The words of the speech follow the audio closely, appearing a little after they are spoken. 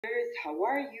Earth, how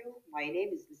are you? My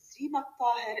name is Rima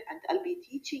Al-Taher and I'll be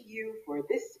teaching you for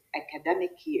this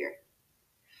academic year.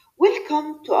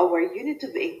 Welcome to our Unit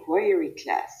of Inquiry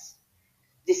class.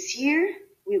 This year,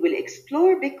 we will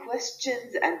explore big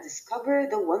questions and discover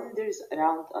the wonders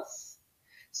around us.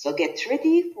 So get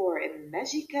ready for a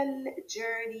magical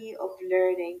journey of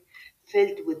learning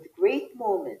filled with great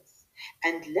moments.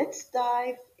 And let's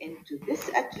dive into this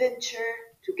adventure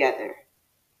together.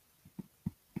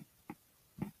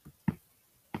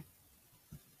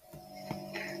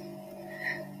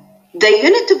 The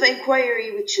unit of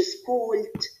inquiry, which is called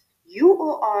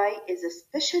UOI, is a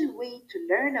special way to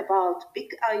learn about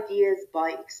big ideas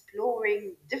by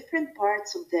exploring different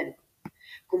parts of them,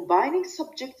 combining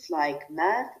subjects like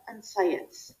math and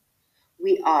science.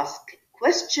 We ask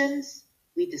questions,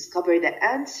 we discover the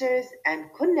answers,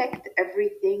 and connect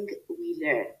everything we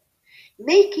learn,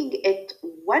 making it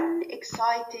one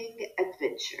exciting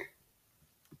adventure.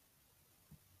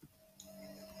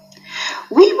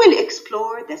 We will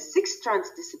explore the sixth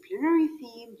transdisciplinary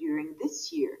theme during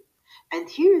this year, and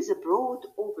here is a broad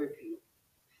overview.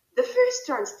 The first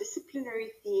transdisciplinary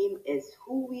theme is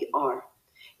who we are.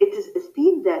 It is a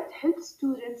theme that helps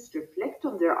students reflect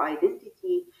on their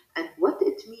identity and what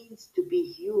it means to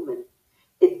be human.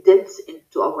 It delves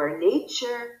into our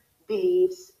nature,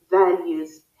 beliefs,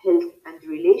 values, health, and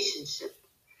relationships.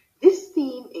 This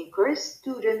theme encourages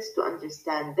students to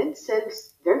understand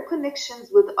themselves, their connections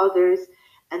with others,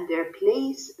 and their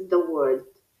place in the world.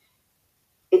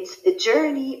 It's a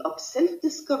journey of self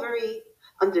discovery,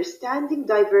 understanding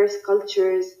diverse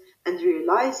cultures, and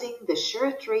realizing the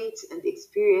shared traits and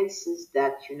experiences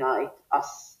that unite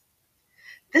us.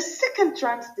 The second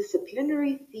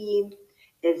transdisciplinary theme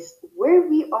is where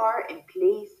we are in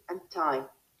place and time.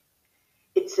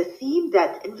 It's a theme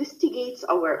that investigates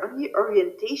our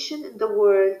orientation in the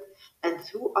world and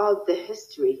throughout the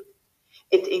history.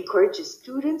 It encourages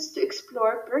students to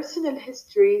explore personal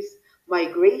histories,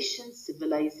 migration,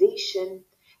 civilization,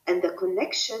 and the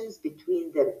connections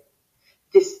between them.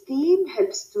 This theme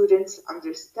helps students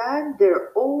understand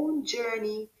their own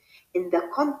journey in the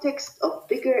context of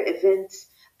bigger events,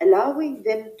 allowing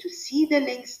them to see the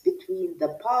links between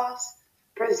the past,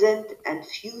 present, and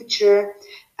future,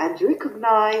 and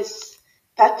recognize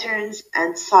patterns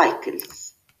and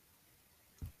cycles.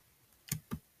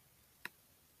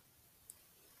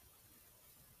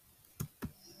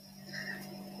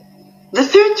 The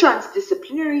third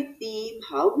transdisciplinary theme,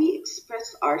 how we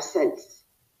express ourselves.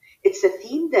 It's a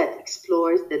theme that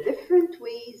explores the different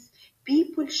ways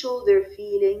people show their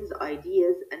feelings,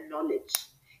 ideas, and knowledge.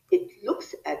 It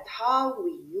looks at how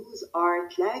we use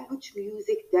art, language,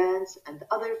 music, dance, and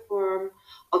other forms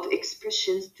of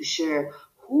expressions to share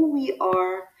who we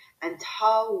are and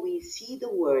how we see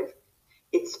the world.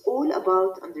 It's all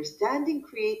about understanding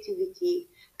creativity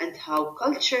and how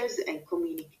cultures and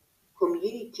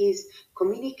communities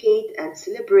communicate and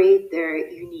celebrate their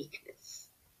uniqueness.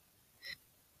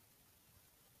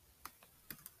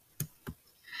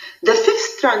 The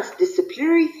fifth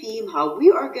transdisciplinary theme, how we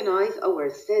organize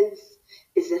ourselves,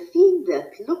 is a theme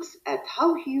that looks at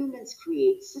how humans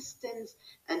create systems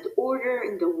and order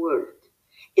in the world.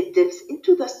 It delves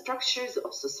into the structures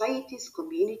of societies,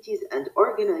 communities, and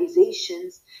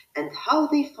organizations and how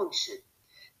they function.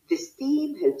 This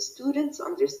theme helps students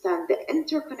understand the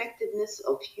interconnectedness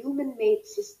of human made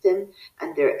systems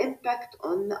and their impact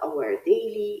on our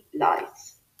daily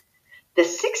lives. The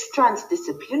sixth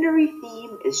transdisciplinary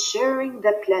theme is sharing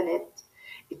the planet.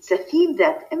 It's a theme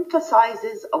that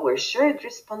emphasizes our shared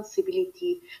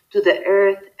responsibility to the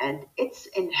earth and its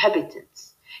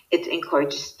inhabitants. It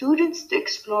encourages students to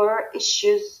explore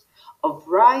issues of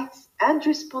rights and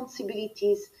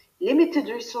responsibilities, limited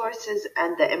resources,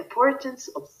 and the importance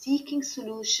of seeking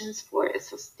solutions for a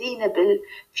sustainable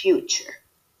future.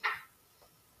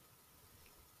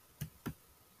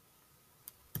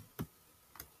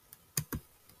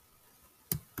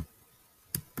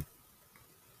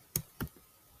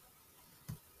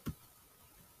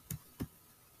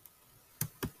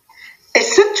 A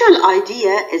central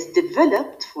idea is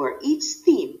developed for each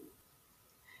theme,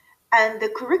 and the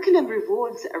curriculum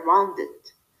revolves around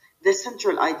it. The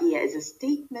central idea is a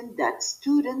statement that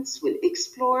students will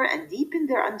explore and deepen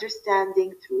their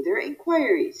understanding through their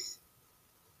inquiries.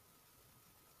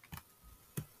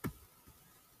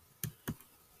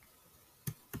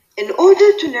 In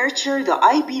order to nurture the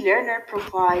IB learner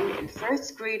profile in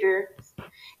first graders,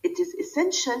 it is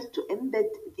essential to embed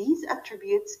these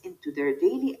attributes into their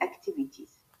daily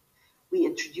activities. We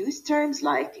introduce terms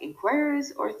like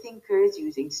inquirers or thinkers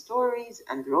using stories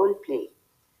and role play.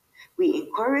 We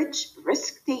encourage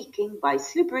risk taking by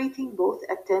celebrating both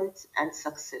attempts and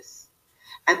success,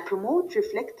 and promote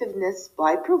reflectiveness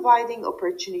by providing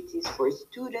opportunities for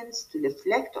students to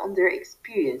reflect on their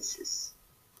experiences.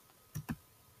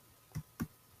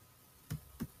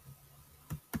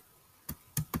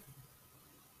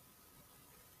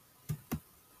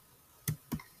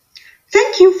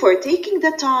 Thank you for taking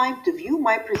the time to view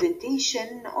my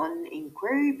presentation on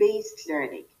inquiry-based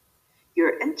learning.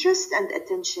 Your interest and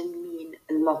attention mean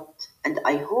a lot, and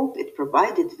I hope it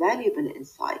provided valuable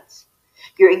insights.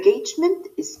 Your engagement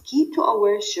is key to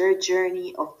our shared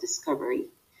journey of discovery.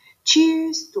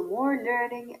 Cheers to more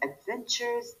learning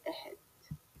adventures ahead.